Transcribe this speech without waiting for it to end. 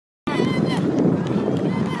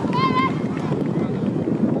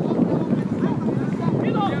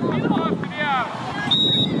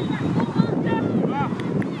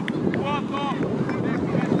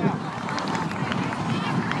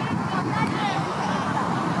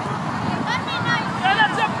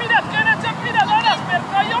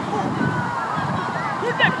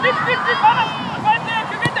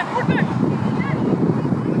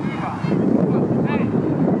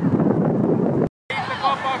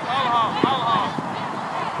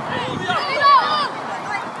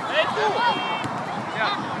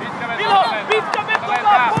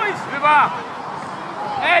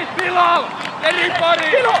Bilal! Eri pari!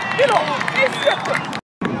 Bilo! Missä?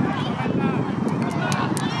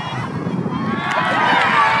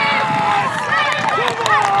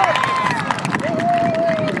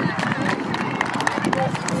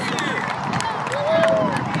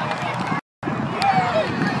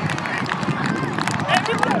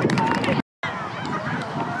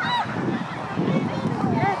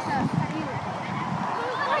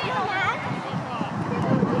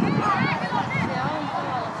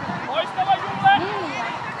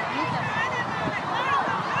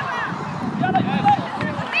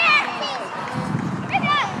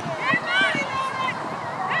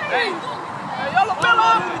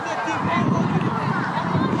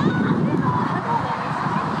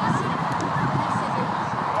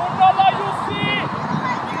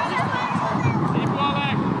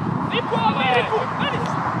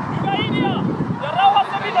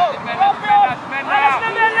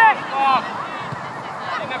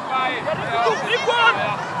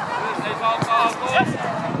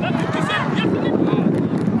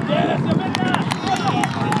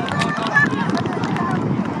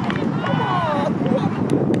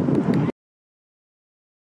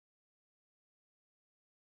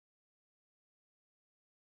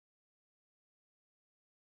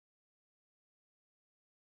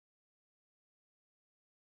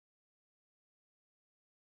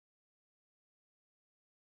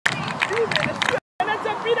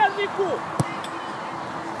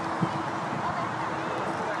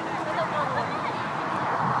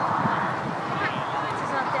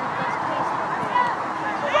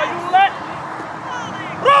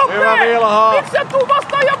 Hyvä Vilho! Miksi sä tuu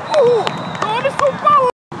vastaan ja puhuu? No on sun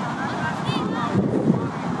pallo!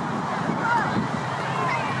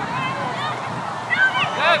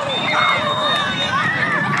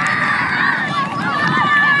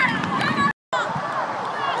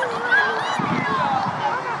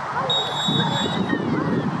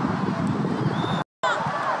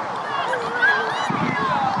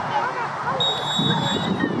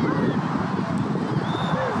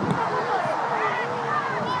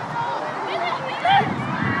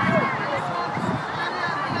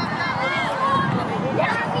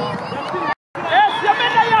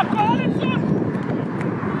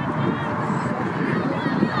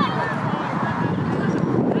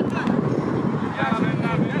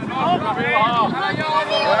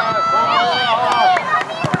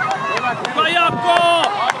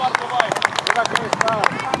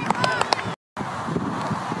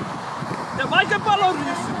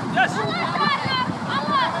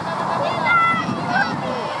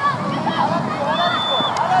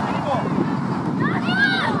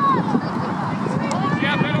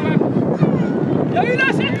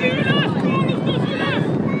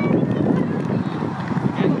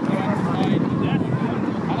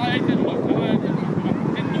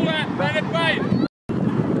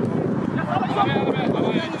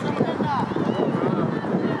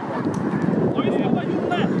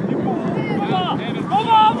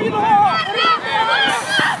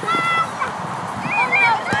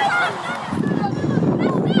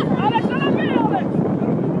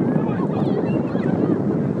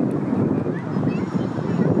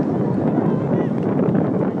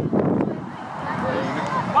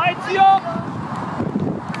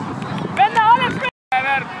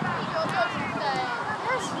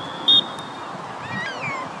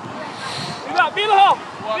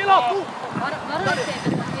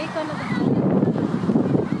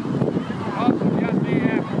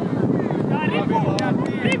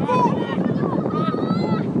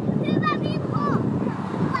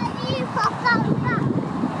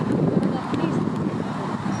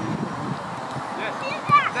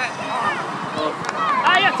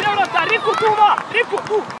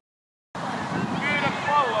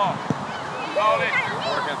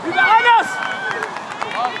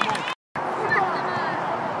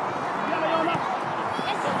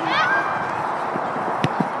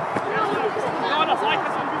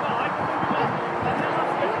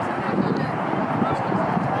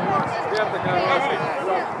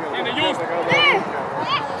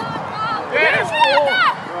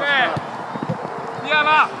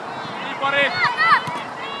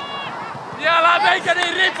 Vielä meikä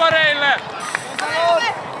niin ripareille!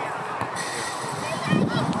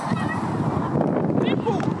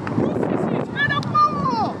 Ripu! Siis vedä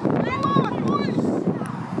palloa!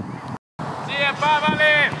 Siihen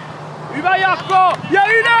pääväliin! Hyvä Jakko! Ja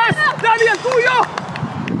ylös! Daniel, tuu jo!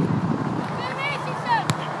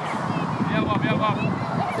 Vielä vaan.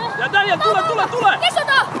 Ja Daniel, tule!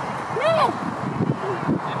 Kesota!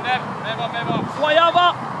 Sinne, mene vaan.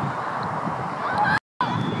 Suojaava!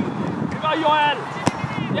 Hyvä Joel!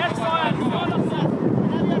 Yes Joel! Suoda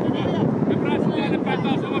se!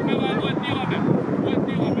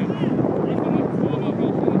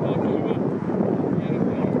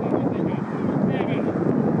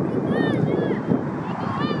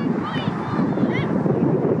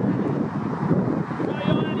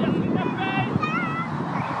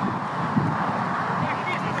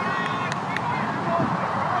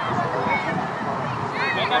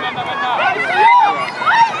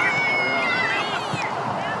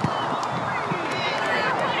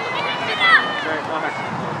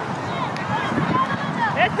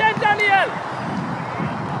 Daniel!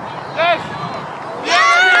 Yes!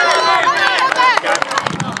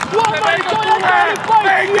 Tuomari toi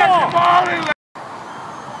kaikkia! Maalille!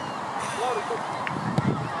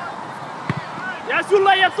 Jää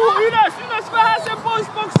sulle ja tuu ylös vähän sen pois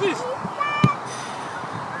boksista!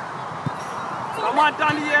 Sama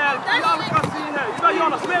Daniel, jalka siihen! Hyvä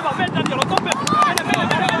Joonas, mene vaan, mene Daniel, nopeasti! Mene!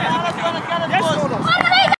 Yes Joonas!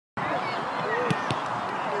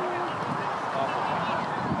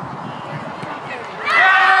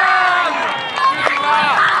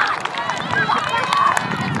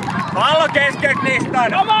 Pallo kesken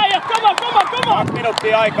Gnnistan! Kova äijät, kova! 2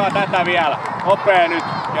 minuuttia aikaa tätä vielä. Nopee nyt,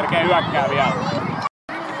 kerkee hyökkää vielä.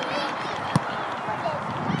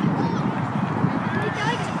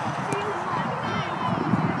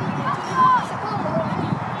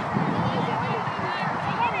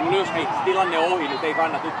 Jos hei, tilanne on ohi, nyt ei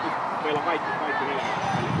kannata. Nyt meillä on kaikki meillä.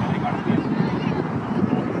 Ei kannata vielä.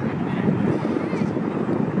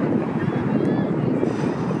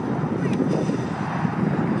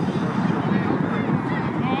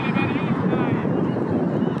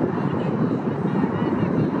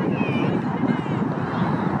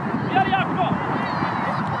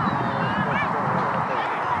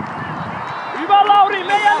 Hyvä Lauri,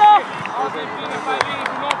 meidän on!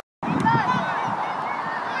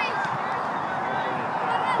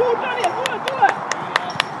 Tuu Daniel, tule!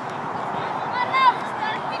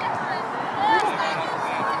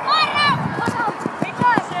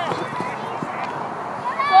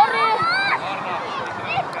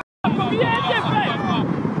 Vie eteenpäin!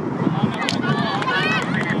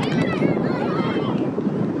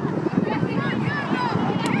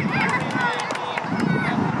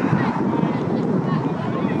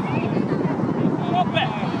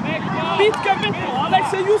 Pitkä veto!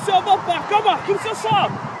 Aleksi ja Jussi on vapaa! Kama! Kyllä sä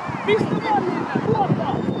saat! Pistä vaan niitä!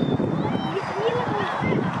 Tuottaa!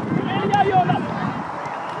 Neljä Joonas!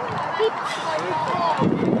 Yes!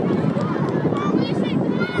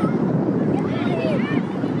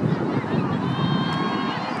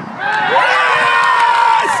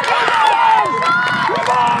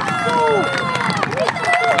 Hyväksuu!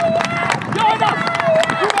 Joonas!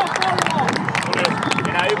 Hyvä pallo!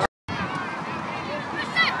 Enää yksi.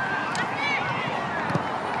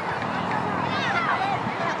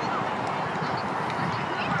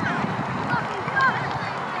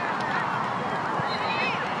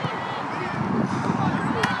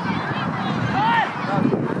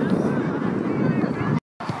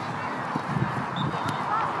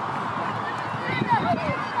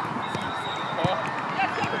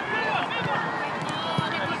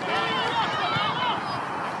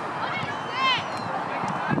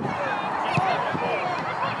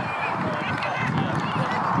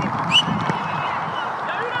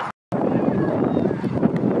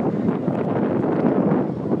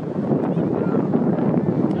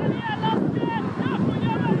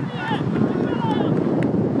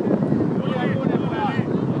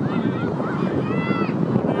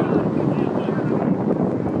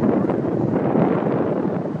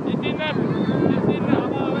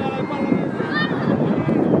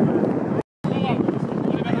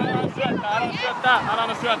 Älä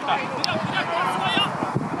anna syöttää!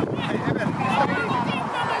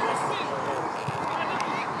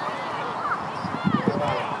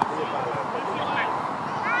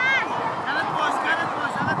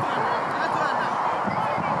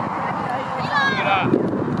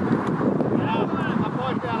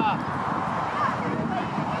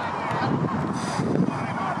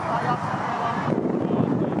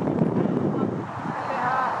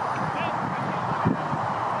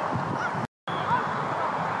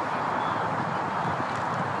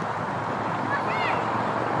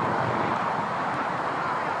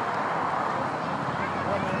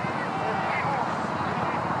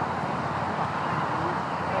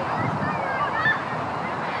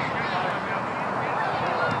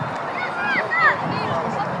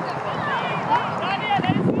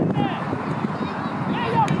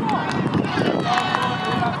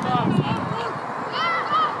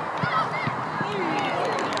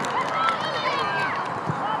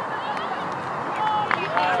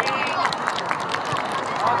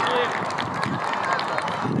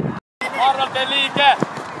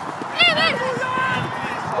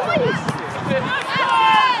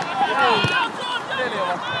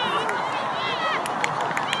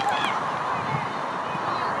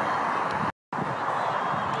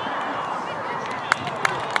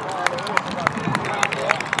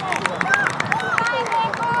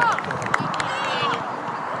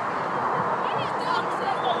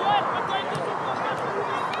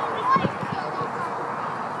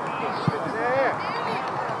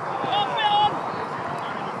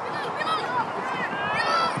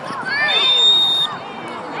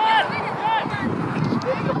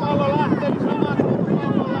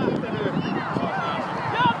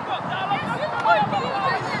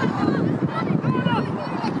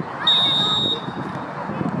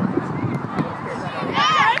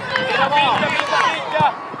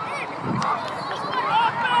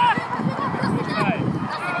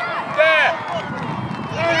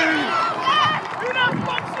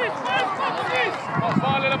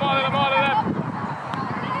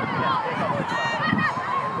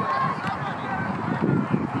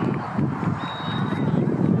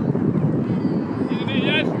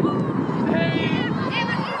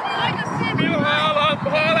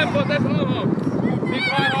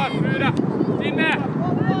 pyydä! Sinne!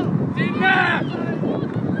 Sinne!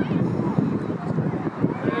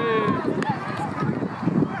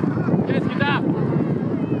 Keskitä!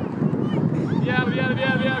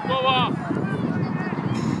 Vielä kovaa!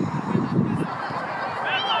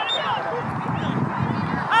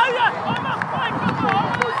 Äijä! Oma paikka!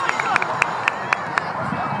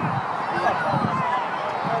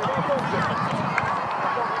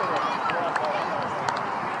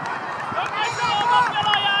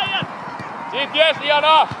 Siitä jes,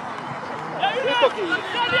 Iana! Ja ylös!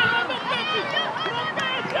 Daniel, ota peppi!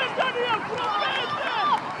 Propeeteen, Daniel!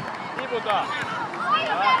 Propeeteen! Tiputaan!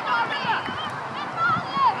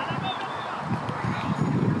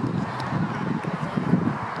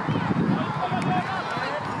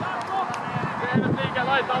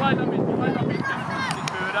 Laita pisti. Sit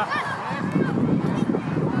pyydä.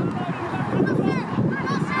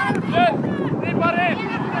 Jes! Niin pari!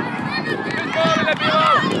 Nyt koolille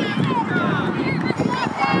pilaus!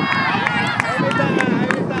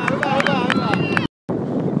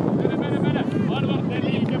 Mene! Vanvarteen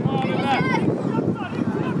liike maalille!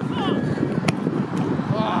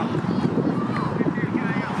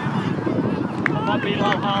 Oma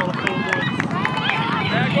pilau hauluu.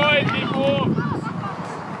 Reagoi, tipu!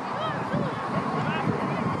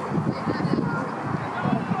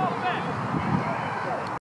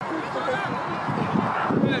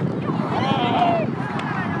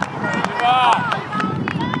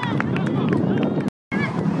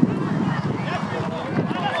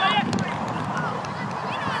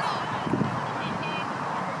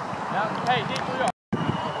 Hei, tipu jo!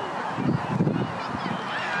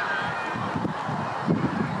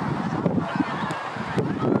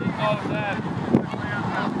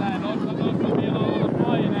 Nosta, vielä on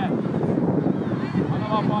paine. Anna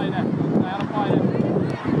vaan paine. Näin on paine.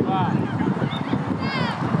 Hyvä.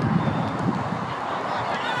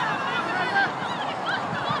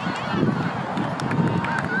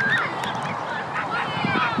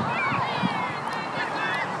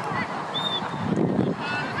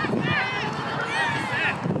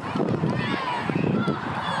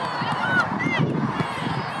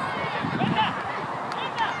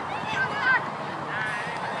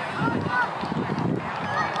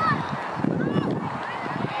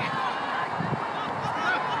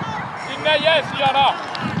 Sinne jes, Iana!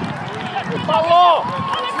 Pallo!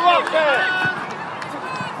 Juoksee!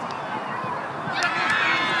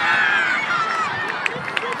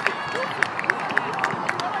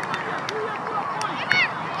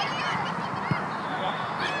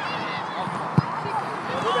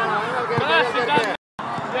 Pääsi tänne!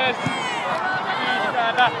 Jes!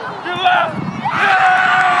 Kiistäädä! Kyllä!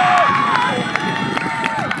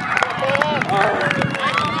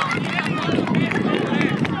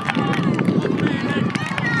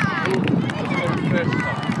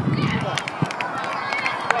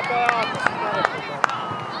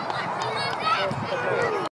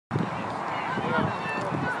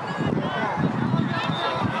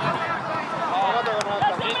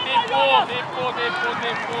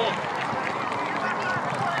 Tippuu!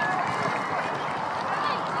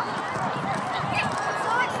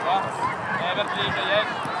 Evert liike, jes!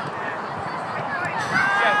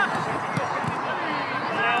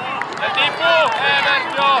 Ja tippuu! Evert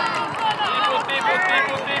jo! Tipput!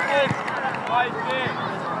 Kaikki!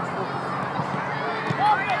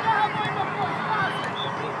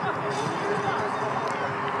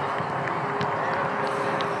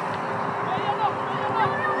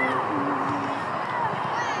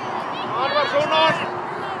 Suunnon!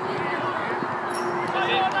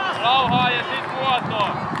 Rauhaa ja sit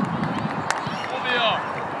vuotoon. Kuvio.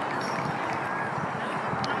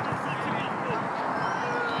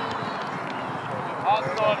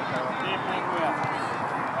 Anton, tipukuja.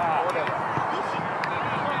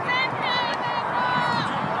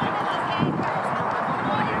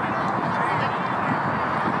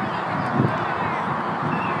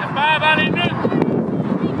 Ja pääväli nyt!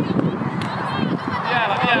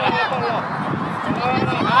 Vielä.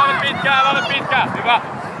 Älä ole pitkä! Hyvä!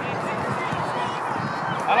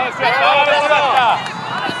 Älä ole syöttää!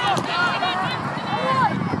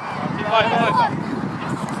 Sitten laita!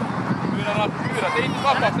 Pyydä! Se itse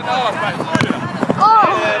vapaa sinne alaspäin! Pyydä!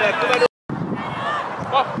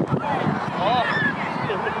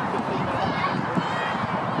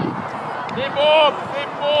 Tippuu!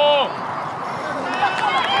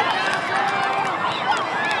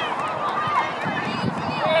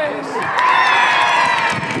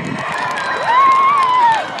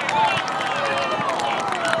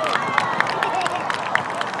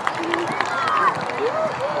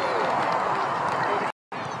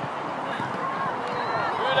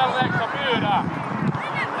 Pyydä!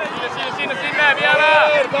 Sinne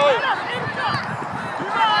vielä!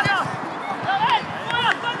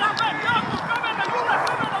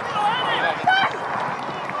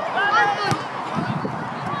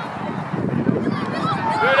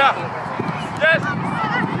 Pyydä! Yes!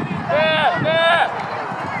 Tee!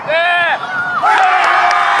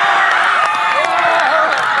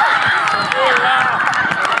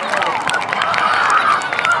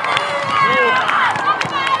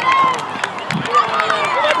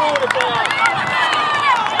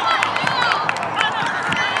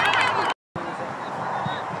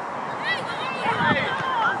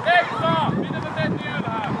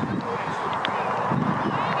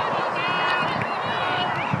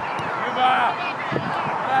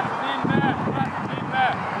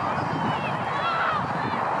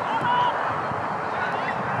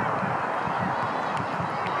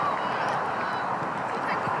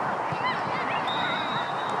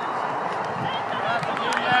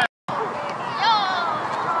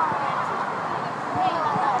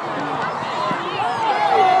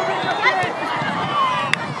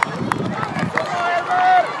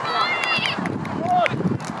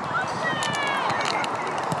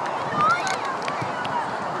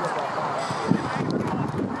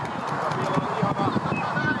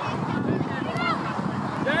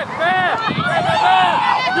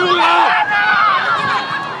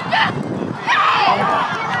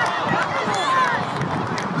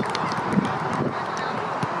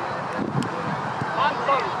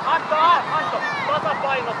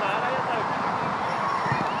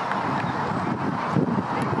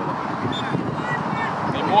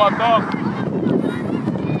 Muoto!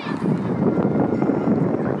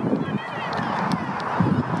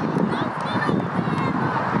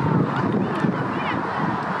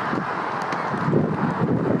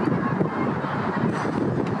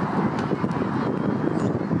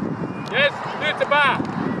 Yes, nyt se pää!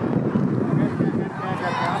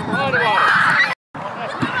 Arvaa!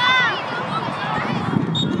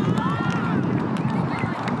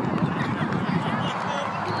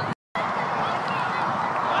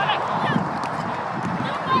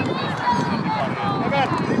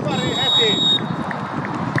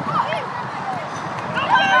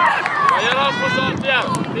 Ja Rasmus on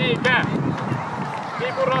siellä, liike!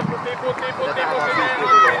 Tipu Rasmus, tipu sinne,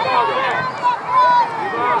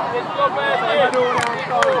 hyvä, nyt nopeasti!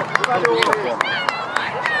 Hyvä duuni!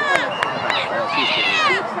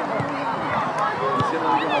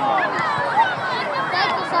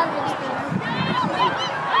 Täytyy sarvista.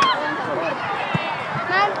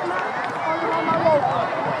 Mä olin oma loukku.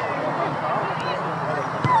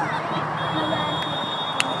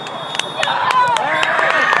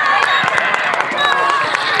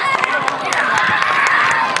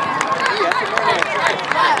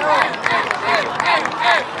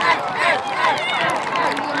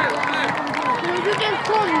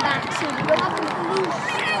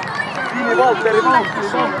 Valtteri,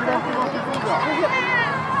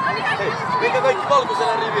 hei, minkä kaikki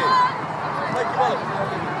valkoisella riviin? Kaikki valkoisella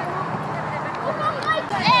riviin.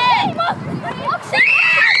 Ei!